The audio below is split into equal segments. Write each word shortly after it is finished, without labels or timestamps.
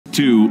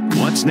to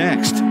What's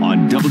Next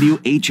on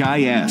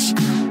WHIS.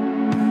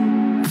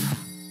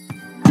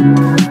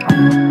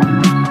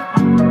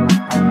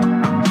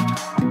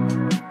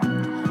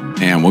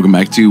 And welcome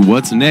back to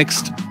What's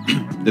Next,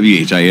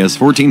 WHIS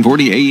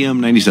 1440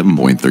 AM,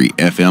 97.3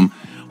 FM,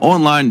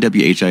 online,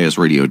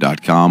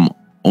 WHISradio.com,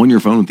 on your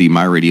phone with the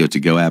My Radio To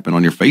Go app, and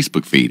on your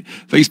Facebook feed,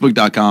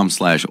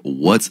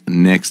 facebook.com/What's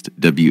Next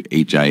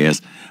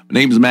WHIS. My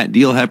name is Matt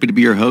Deal. Happy to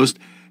be your host.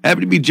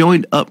 Happy to be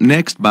joined up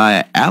next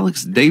by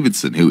Alex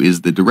Davidson, who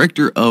is the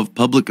Director of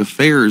Public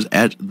Affairs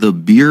at the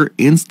Beer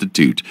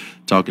Institute,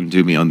 talking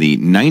to me on the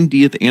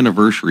 90th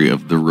anniversary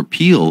of the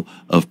repeal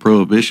of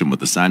Prohibition with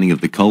the signing of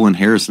the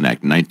Cullen-Harrison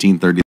Act in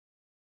 1930.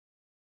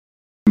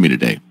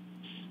 Today.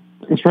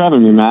 Thanks for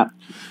having me, Matt.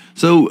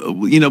 So,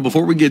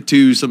 before we get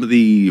to some of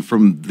the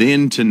from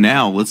then to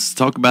now, let's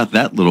talk about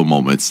that little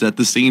moment. Set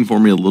the scene for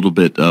me a little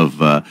bit of,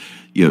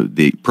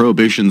 the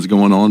prohibitions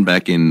going on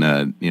back in,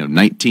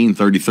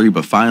 1933,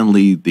 but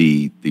finally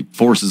the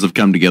forces have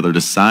come together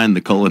to sign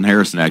the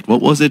Cullen-Harrison Act.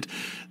 What was it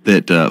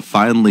that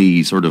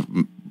finally sort of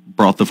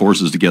brought the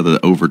forces together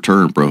to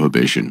overturn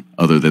Prohibition,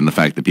 other than the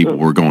fact that people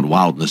were going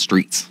wild in the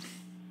streets?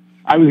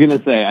 I was going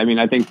to say,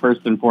 I think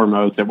first and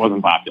foremost, it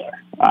wasn't popular.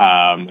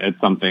 It's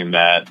something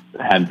that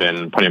had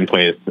been put in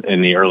place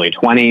in the early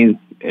 20s,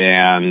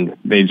 and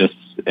it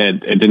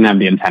didn't have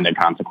the intended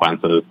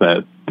consequences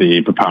that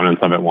the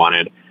proponents of it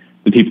wanted.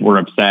 The people were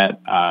upset.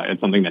 It's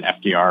something that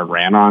FDR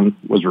ran on,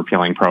 was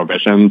repealing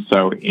Prohibition.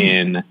 So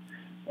in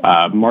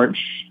March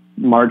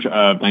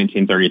of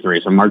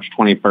 1933, so March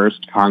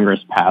 21st,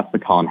 Congress passed the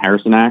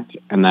Cullen-Harrison Act,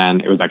 and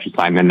then it was actually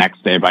signed the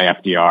next day by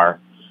FDR,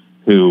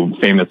 who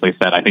famously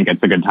said, "I think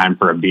it's a good time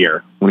for a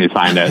beer," when he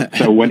signed it.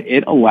 So what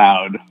it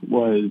allowed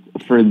was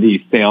for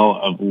the sale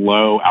of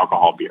low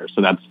alcohol beer.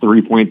 So that's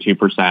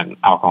 3.2%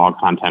 alcohol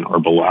content or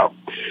below.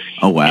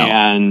 Oh, wow.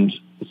 And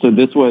so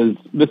this was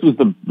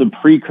the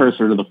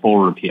precursor to the full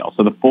repeal.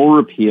 So the full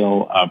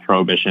repeal of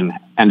Prohibition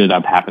ended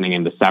up happening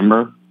in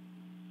December.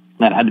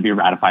 That had to be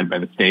ratified by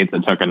the states.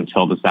 It took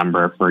until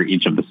December for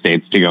each of the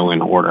states to go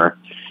in order.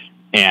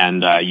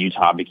 And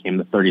Utah became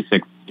the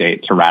 36th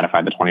state to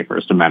ratify the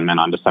 21st Amendment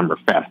on December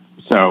 5th.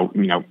 So,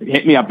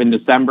 hit me up in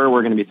December.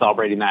 We're going to be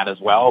celebrating that as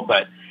well.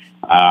 But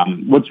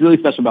what's really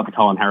special about the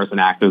Cullen-Harrison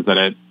Act is that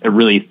it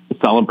really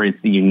celebrates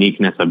the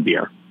uniqueness of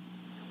beer.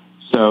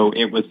 So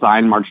it was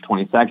signed March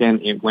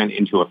 22nd. It went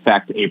into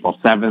effect April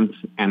 7th,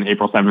 and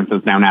April 7th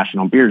is now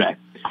National Beer Day.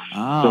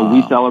 Oh. So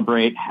we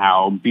celebrate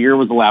how beer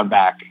was allowed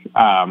back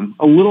a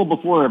little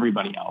before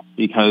everybody else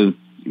because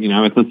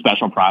it's a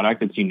special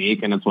product, it's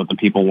unique, and it's what the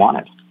people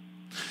wanted.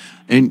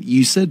 And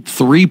you said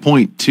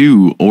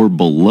 3.2 or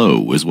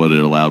below is what it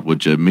allowed,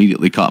 which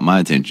immediately caught my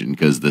attention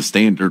because the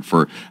standard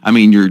for,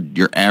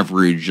 your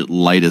average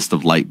lightest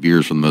of light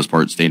beers for the most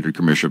part, standard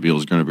commercial beer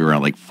is going to be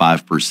around like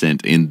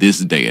 5% in this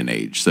day and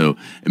age. So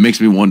it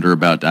makes me wonder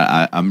about,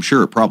 I'm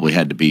sure it probably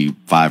had to be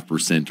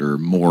 5% or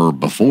more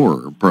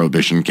before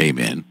Prohibition came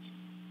in.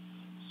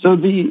 So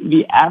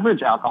the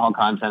average alcohol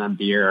content of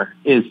beer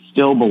is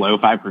still below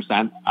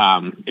 5%.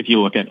 If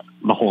you look at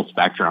the whole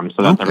spectrum,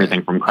 so that's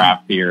everything from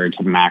craft beer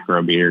to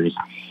macro beers.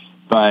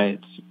 But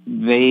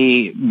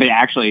they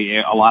actually,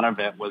 a lot of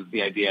it was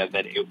the idea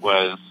that it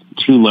was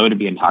too low to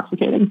be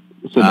intoxicating.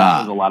 So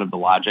that was a lot of the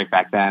logic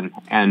back then.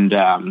 And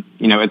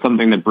it's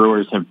something that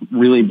brewers have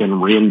really been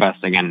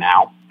reinvesting in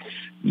now.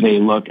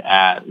 They look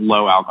at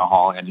low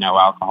alcohol and no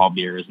alcohol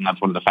beers, and that's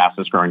one of the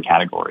fastest growing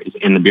categories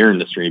in the beer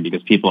industry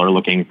because people are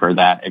looking for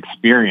that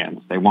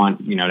experience. They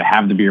want, to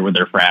have the beer with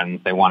their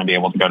friends. They want to be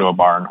able to go to a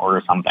bar and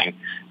order something,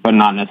 but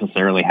not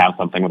necessarily have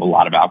something with a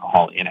lot of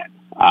alcohol in it.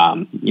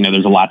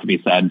 There's a lot to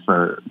be said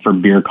for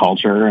beer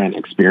culture and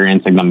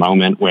experiencing the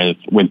moment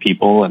with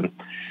people. And,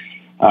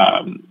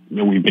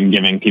 we've been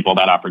giving people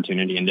that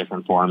opportunity in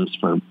different forms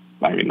for,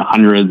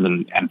 hundreds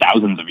and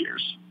thousands of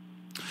years.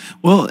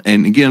 Well,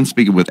 and again,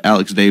 speaking with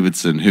Alex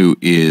Davidson, who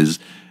is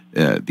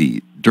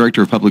the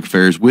Director of Public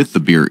Affairs with the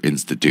Beer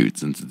Institute,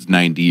 since it's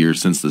 90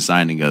 years since the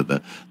signing of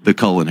the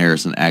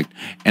Cullen-Harrison Act.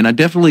 And I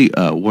definitely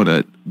want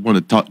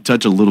to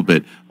touch a little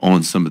bit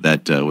on some of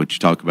that, what you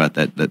talk about,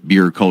 that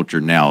beer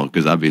culture now,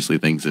 because obviously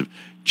things have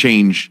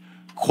changed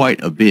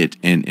quite a bit.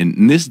 And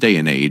in this day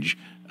and age,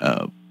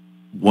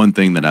 one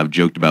thing that I've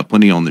joked about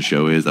plenty on the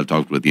show is I've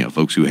talked with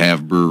folks who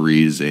have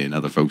breweries and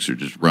other folks who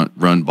just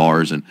run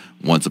bars. And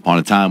once upon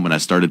a time when I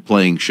started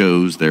playing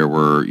shows, there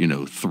were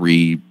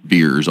 3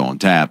 beers on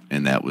tap,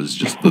 and that was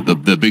just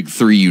the big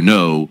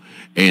 3,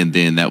 and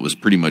then that was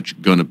pretty much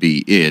gonna be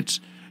it.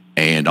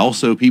 And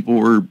also people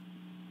were,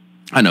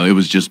 it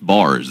was just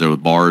bars.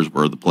 Bars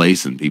were the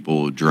place, and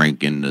people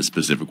drank in a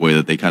specific way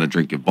that they kind of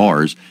drink at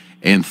bars.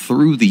 And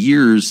through the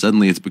years,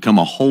 suddenly it's become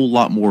a whole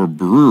lot more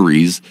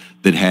breweries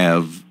that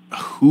have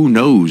who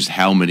knows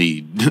how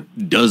many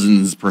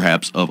dozens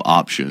perhaps of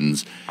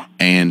options,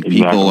 and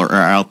people are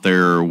out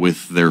there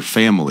with their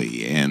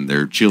family and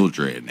their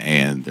children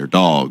and their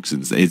dogs,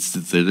 and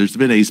there's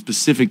been a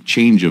specific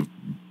change of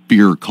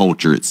beer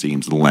culture, it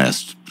seems, in the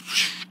last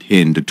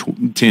 10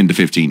 to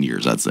 15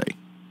 years, I'd say.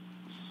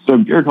 So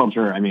beer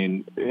culture, I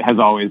mean, has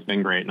always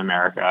been great in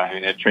America. I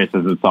mean, it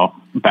traces itself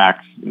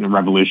back. The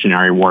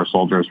Revolutionary War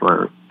soldiers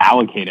were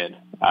allocated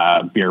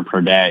beer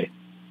per day,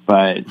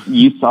 but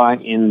you saw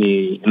in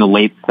the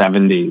late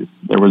 70s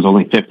there was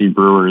only 50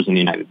 brewers in the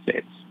United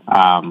States,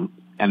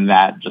 and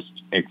that just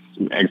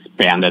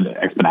expanded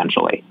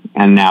exponentially.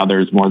 And now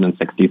there's more than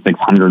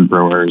 6,600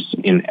 brewers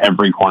in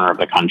every corner of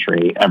the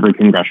country. Every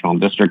congressional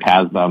district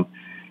has them,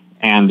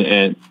 and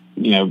it,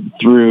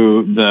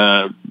 through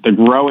the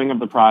growing of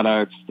the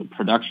products, the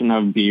production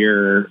of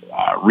beer,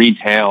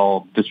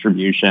 retail,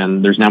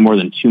 distribution, there's now more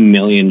than 2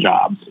 million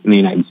jobs in the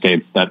United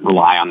States that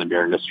rely on the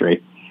beer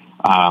industry,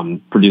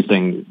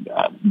 producing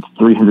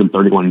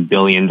 $331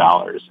 billion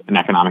in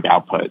economic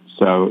output.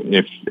 So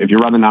if you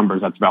run the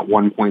numbers, that's about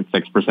 1.6%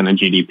 of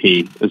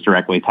GDP is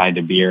directly tied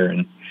to beer.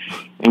 And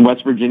in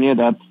West Virginia,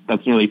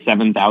 that's nearly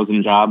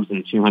 7,000 jobs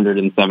and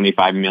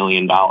 $275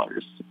 million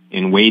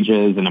in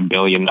wages and $1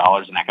 billion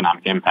in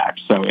economic impact.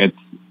 So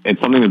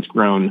it's something that's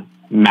grown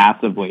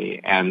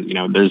massively, and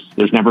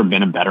there's never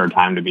been a better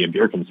time to be a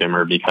beer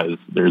consumer because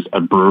there's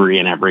a brewery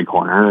in every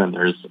corner, and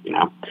there's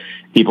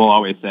people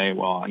always say,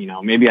 well,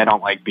 maybe I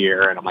don't like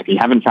beer, and I'm like, you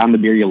haven't found the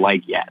beer you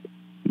like yet.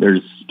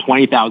 There's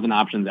 20,000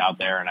 options out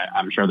there, and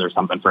I'm sure there's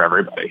something for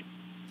everybody.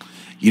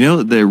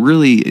 There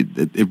really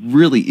it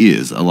really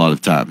is a lot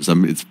of times. I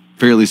mean, it's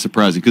fairly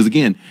surprising because,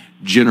 again,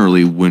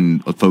 generally when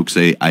folks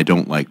say I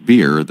don't like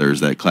beer, there's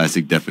that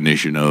classic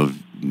definition of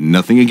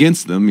nothing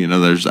against them.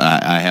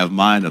 I have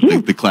mine. I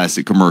think the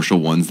classic commercial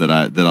ones that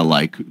I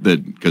like,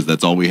 that because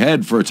that's all we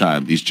had for a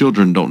time. These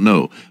children don't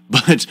know,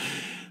 but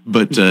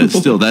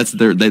still, that's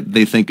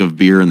they think of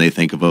beer and they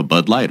think of a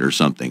Bud Light or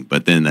something.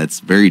 But then that's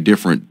very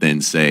different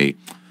than, say,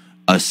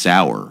 a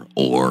sour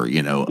or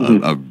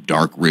a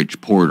dark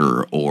rich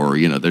porter, or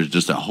there's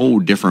just a whole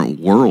different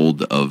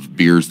world of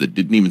beers that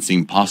didn't even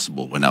seem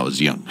possible when I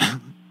was young.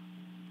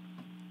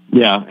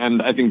 Yeah,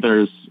 and I think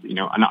there's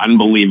an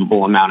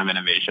unbelievable amount of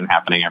innovation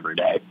happening every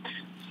day.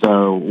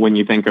 So when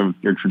you think of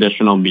your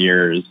traditional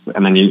beers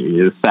and then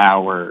you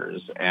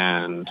sours,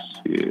 and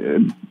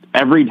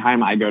every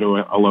time I go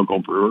to a local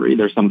brewery,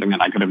 there's something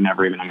that I could have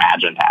never even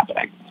imagined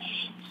happening.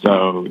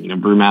 So,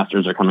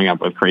 brewmasters are coming up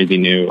with crazy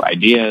new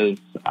ideas,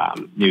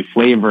 new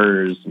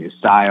flavors, new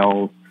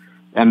styles.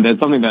 And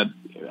that's something that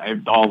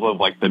all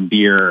of the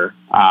beer,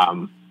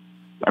 I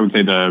would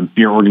say the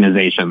beer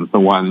organizations, the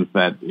ones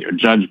that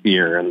judge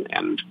beer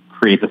and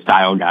create the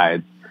style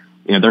guides,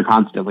 they're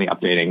constantly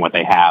updating what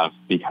they have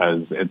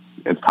because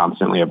it's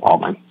constantly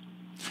evolving.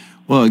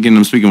 Well, again,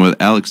 I'm speaking with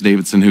Alex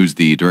Davidson, who's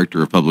the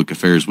Director of Public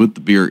Affairs with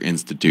the Beer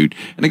Institute.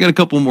 And I got a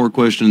couple more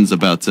questions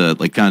about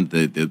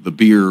the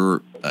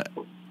beer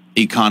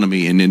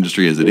economy and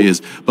industry as it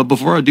is. But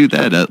before I do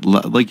that, I'd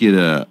like you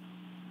to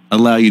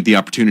allow you the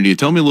opportunity to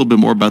tell me a little bit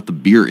more about the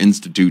Beer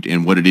Institute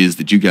and what it is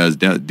that you guys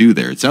do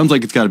there. It sounds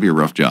like it's got to be a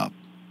rough job.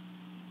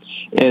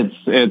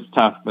 It's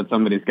tough, but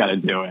somebody's got to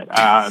do it.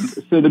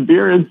 So the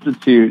Beer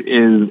Institute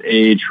is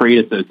a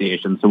trade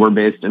association. So we're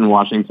based in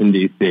Washington,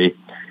 D.C.,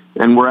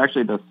 and we're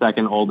actually the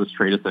second oldest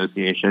trade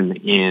association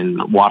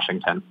in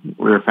Washington.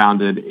 We were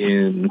founded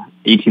in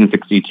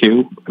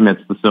 1862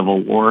 amidst the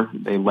Civil War.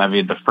 They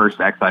levied the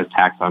first excise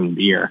tax on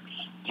beer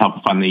to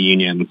help fund the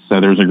union. So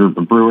there's a group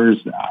of brewers,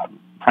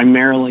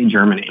 primarily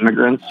German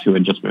immigrants who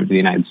had just moved to the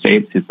United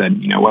States, who said,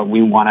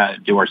 we want to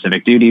do our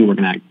civic duty. We're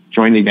going to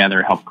join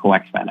together, help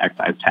collect that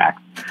excise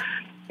tax.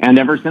 And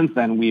ever since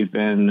then, we've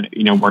been,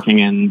 working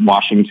in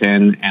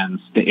Washington and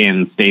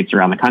in states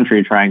around the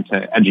country, trying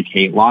to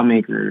educate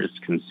lawmakers,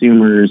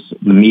 consumers,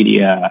 the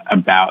media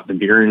about the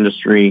beer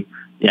industry,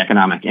 the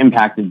economic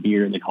impact of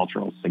beer, the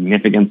cultural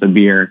significance of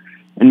beer,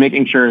 and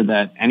making sure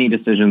that any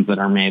decisions that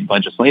are made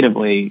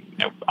legislatively,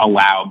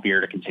 allow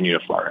beer to continue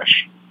to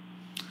flourish.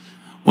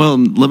 Well,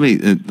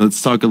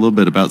 let's talk a little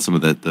bit about some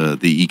of that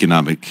the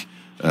economic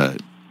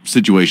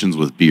situations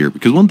with beer,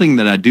 because one thing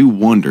that I do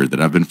wonder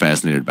that I've been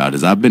fascinated about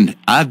is I've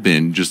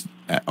been just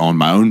on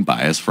my own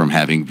bias from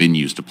having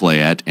venues to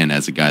play at, and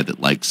as a guy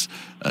that likes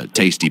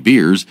tasty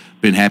beers,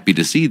 been happy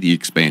to see the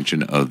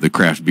expansion of the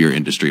craft beer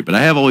industry. But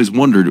I have always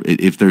wondered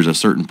if there's a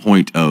certain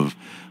point of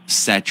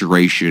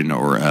saturation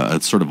or a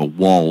sort of a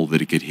wall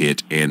that it could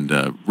hit.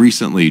 And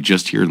recently,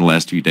 just here in the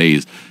last few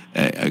days,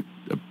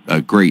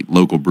 a great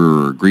local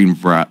brewer,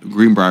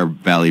 Greenbrier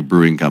Valley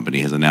Brewing Company,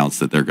 has announced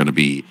that they're going to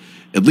be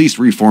at least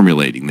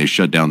reformulating. They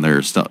shut down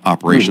their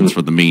operations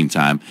for the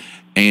meantime.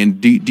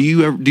 And do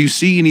you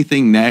see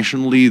anything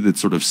nationally that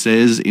sort of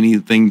says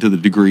anything to the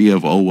degree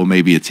of,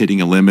 maybe it's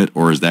hitting a limit,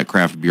 or is that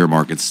craft beer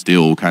market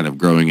still kind of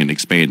growing and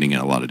expanding in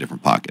a lot of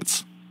different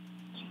pockets?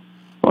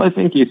 Well, I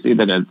think you see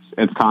that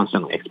it's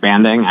constantly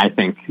expanding. I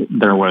think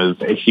there was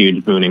a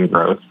huge booming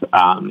growth in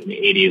the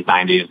 80s,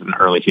 90s, and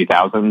early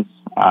 2000s,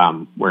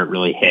 where it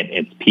really hit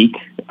its peak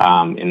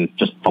in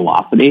just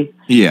velocity.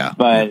 Yeah.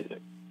 But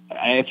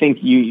I think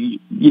you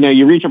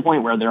reach a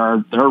point where there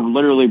are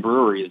literally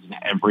breweries in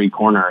every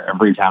corner,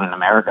 every town in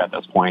America at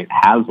this point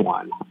has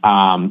one.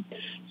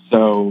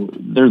 So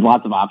there's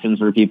lots of options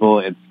for people.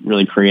 It's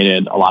really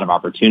created a lot of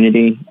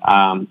opportunity.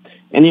 And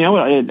you know,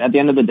 at the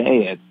end of the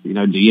day, it's, you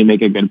know, do you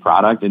make a good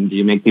product and do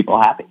you make people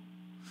happy?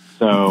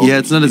 So yeah,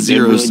 it's not a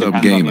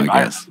zero-sum game, I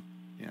guess.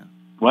 Yeah.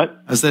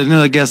 What? I said,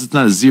 no, I guess it's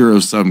not a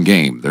zero-sum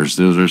game. There's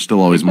still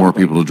always more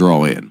people to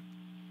draw in.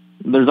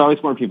 There's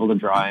always more people to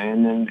draw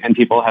in, and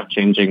people have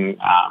changing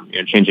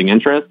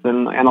interests,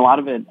 and a lot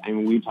of it. I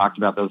mean, we talked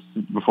about this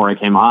before I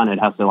came on. It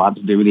has a lot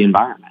to do with the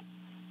environment.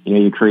 You know,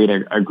 you create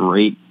a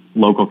great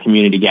local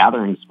community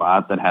gathering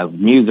spot that has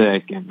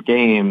music and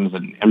games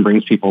and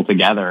brings people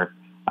together.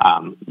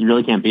 You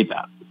really can't beat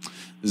that.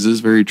 This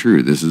is very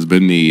true. This has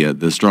been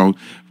the strong,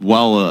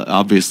 while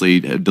obviously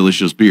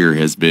delicious beer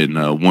has been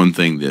one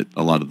thing that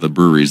a lot of the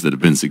breweries that have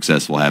been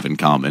successful have in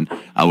common.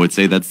 I would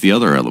say that's the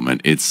other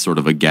element. It's sort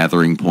of a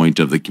gathering point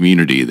of the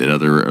community that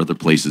other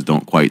places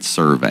don't quite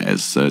serve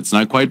as. So it's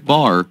not quite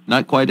bar,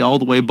 not quite all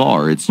the way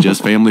bar. It's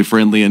just family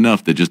friendly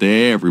enough that just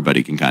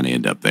everybody can kind of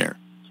end up there.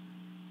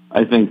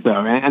 I think so,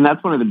 and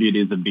that's one of the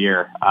beauties of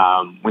beer.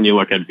 When you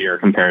look at beer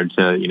compared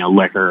to, you know,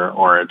 liquor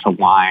or to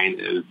wine,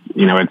 is,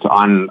 you know, it's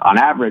on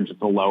average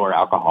it's a lower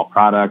alcohol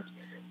product.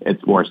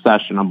 It's more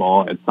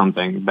sessionable. It's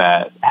something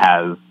that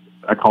has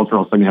a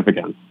cultural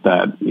significance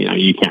that, you know,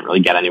 you can't really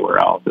get anywhere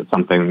else. It's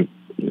something,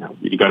 you know,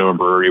 you go to a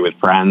brewery with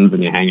friends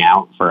and you hang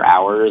out for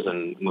hours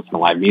and listen to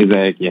live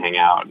music. You hang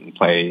out and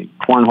play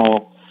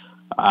cornhole.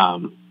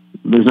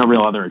 There's no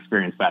real other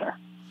experience better.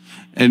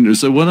 And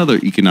so one other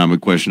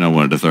economic question I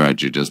wanted to throw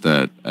at you, just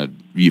that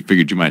you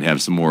figured you might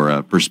have some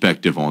more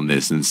perspective on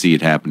this and see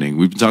it happening.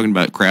 We've been talking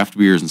about craft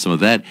beers and some of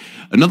that.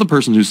 Another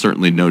person who's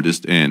certainly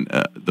noticed in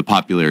the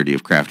popularity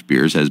of craft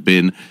beers has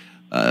been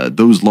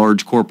those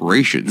large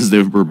corporations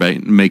that were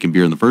making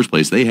beer in the first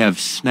place. They have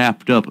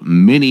snapped up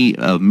many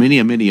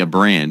a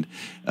brand.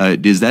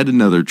 Is that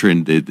another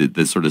trend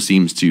that sort of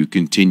seems to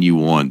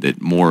continue on,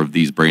 that more of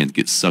these brands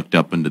get sucked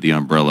up into the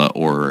umbrella,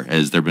 or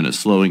has there been a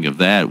slowing of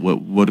that?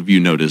 What have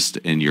you noticed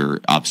in your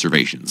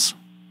observations?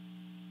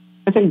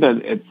 I think that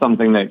it's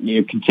something that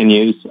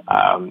continues.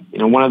 You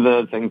know, one of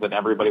the things that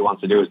everybody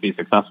wants to do is be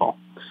successful.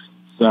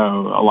 So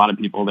a lot of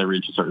people, they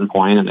reach a certain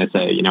point and they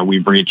say, you know,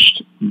 we've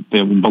reached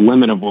the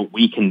limit of what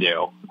we can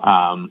do.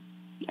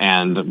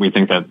 And we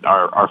think that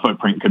our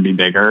footprint could be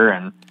bigger,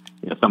 and,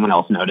 you know, someone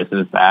else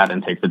notices that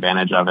and takes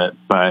advantage of it.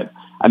 But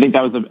I think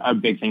that was a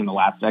big thing in the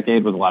last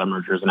decade with a lot of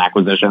mergers and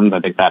acquisitions. I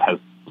think that has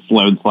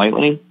slowed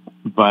slightly,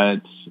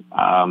 but,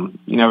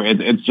 you know,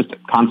 it's just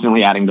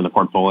constantly adding to the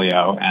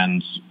portfolio.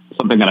 And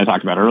something that I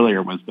talked about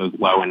earlier was those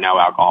low and no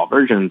alcohol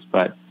versions.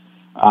 But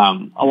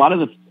a lot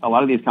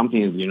of these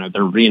companies, you know,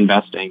 they're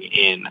reinvesting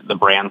in the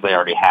brands they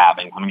already have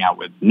and coming out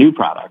with new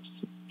products.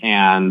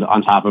 And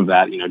on top of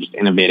that, you know, just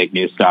innovating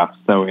new stuff.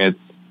 So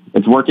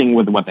it's working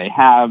with what they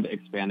have,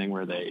 expanding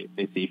where they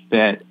see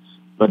fit,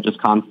 but just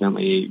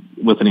constantly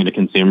listening to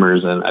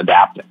consumers and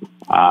adapting.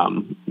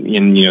 And,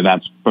 you know,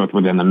 that's both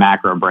within the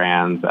macro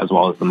brands as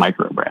well as the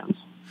micro brands.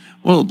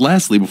 Well,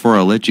 lastly, before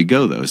I let you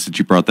go, though, since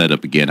you brought that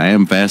up again, I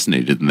am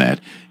fascinated in that.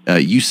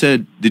 Did you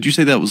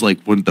say that was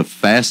like one of the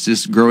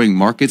fastest growing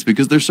markets?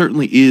 Because there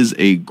certainly is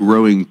a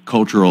growing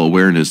cultural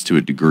awareness to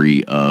a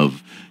degree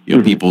of, you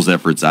know, people's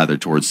efforts either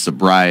towards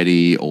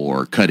sobriety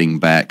or cutting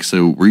back.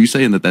 So were you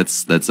saying that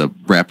that's a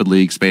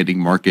rapidly expanding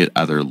market,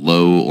 either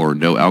low or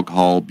no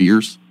alcohol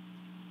beers?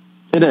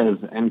 It is,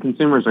 and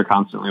consumers are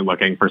constantly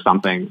looking for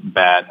something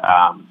that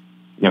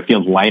you know,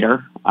 feels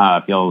lighter,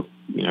 feels,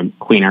 you know,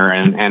 cleaner,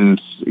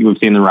 and we've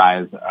seen the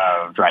rise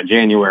of dry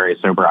January,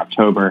 sober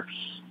October,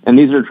 and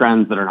these are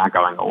trends that are not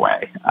going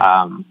away.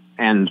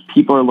 And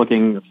people are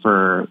looking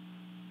for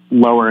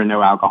lower and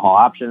no alcohol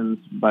options,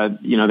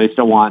 but, you know, they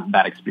still want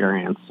that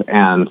experience,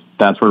 and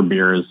that's where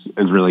beer is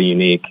really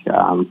unique.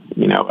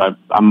 You know,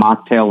 a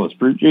mocktail is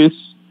fruit juice.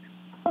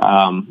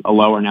 A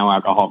low or no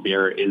alcohol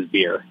beer is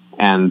beer,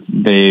 and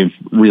they've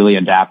really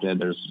adapted.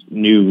 There's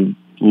new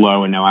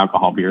low and no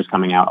alcohol beers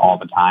coming out all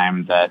the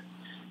time that,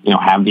 you know,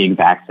 have the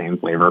exact same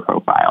flavor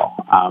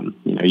profile.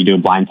 You know, you do a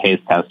blind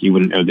taste test, you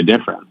wouldn't know the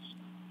difference,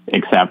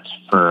 except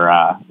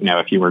for, you know,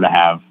 if you were to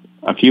have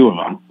a few of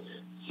them.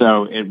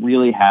 So it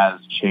really has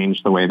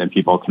changed the way that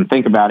people can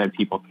think about it.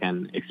 People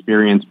can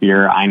experience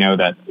beer. I know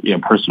that, you know,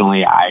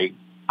 personally, I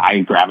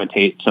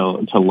gravitate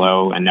to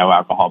low and no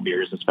alcohol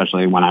beers,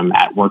 especially when I'm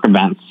at work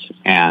events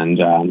and,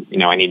 you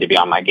know, I need to be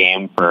on my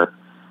game for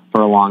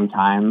a long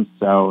time.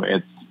 So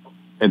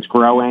it's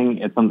growing.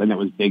 It's something that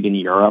was big in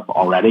Europe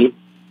already,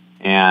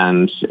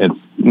 and it's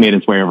made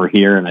its way over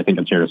here, and I think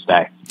it's here to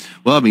stay.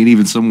 Well, I mean,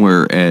 even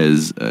somewhere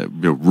as you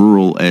know,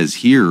 rural as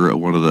here,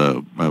 one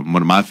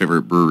of my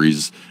favorite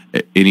breweries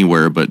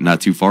anywhere, but not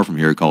too far from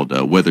here, called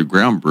Weather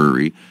Ground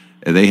Brewery.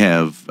 They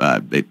have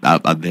they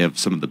have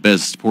some of the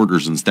best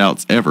porters and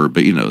stouts ever,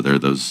 but, you know, they're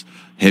those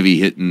heavy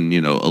hitting,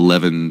 you know,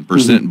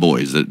 11%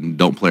 boys that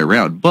don't play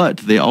around. But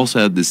they also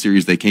have this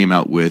series they came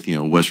out with, you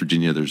know, West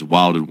Virginia. There's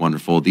Wild and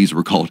Wonderful. These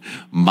were called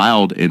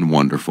Mild and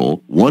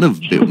Wonderful. One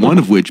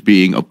of which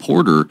being a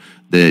porter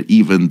that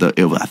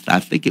I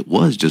think it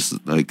was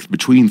just like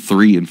between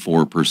 3 and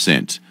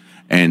 4%.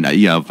 And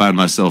yeah, I found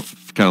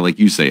myself kind of like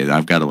you say,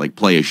 I've got to like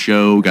play a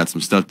show, got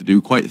some stuff to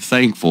do. Quite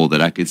thankful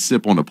that I could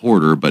sip on a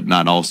porter, but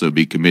not also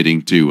be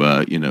committing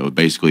to,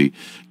 basically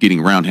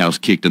getting roundhouse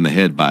kicked in the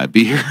head by a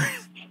beer.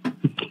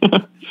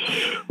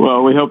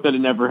 Well, we hope that it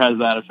never has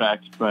that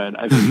effect, but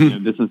I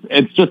think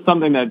it's just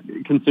something that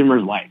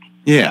consumers like.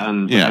 Yeah.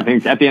 And I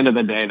think at the end of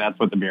the day, that's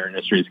what the beer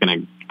industry is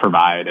going to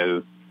provide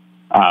is,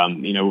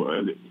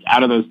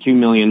 out of those 2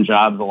 million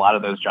jobs, a lot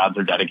of those jobs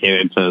are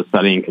dedicated to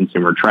studying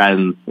consumer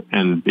trends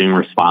and being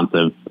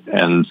responsive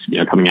and,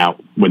 coming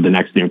out with the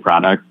next new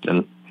product.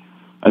 And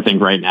I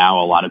think right now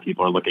a lot of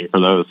people are looking for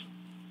those.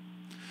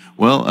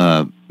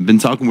 Well, been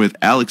talking with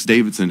Alex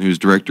Davidson, who's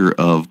Director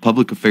of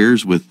Public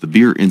Affairs with the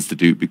Beer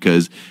Institute,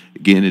 because,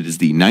 again, it is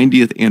the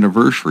 90th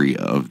anniversary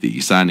of the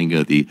signing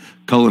of the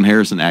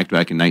Cullen-Harrison Act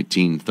back in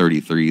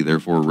 1933,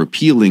 therefore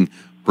repealing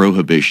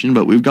Prohibition.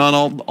 But we've gone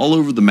all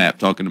over the map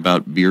talking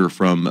about beer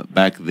from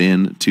back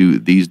then to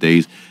these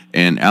days.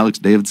 And Alex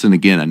Davidson,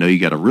 again, I know you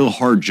got a real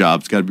hard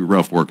job. It's got to be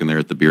rough working there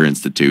at the Beer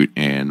Institute.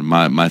 And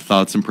my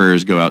thoughts and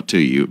prayers go out to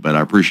you. But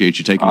I appreciate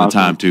you taking the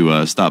time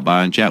to stop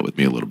by and chat with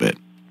me a little bit.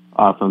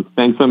 Awesome.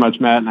 Thanks so much,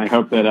 Matt. And I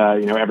hope that,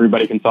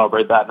 everybody can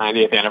celebrate that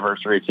 90th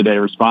anniversary today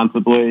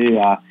responsibly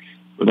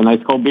with a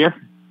nice cold beer.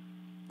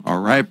 All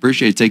right.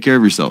 Appreciate it. Take care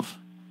of yourself.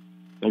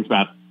 Thanks,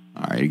 Matt.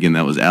 All right. Again,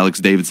 that was Alex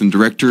Davidson,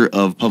 Director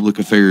of Public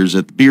Affairs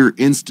at the Beer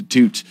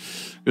Institute.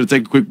 Going to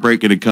take a quick break and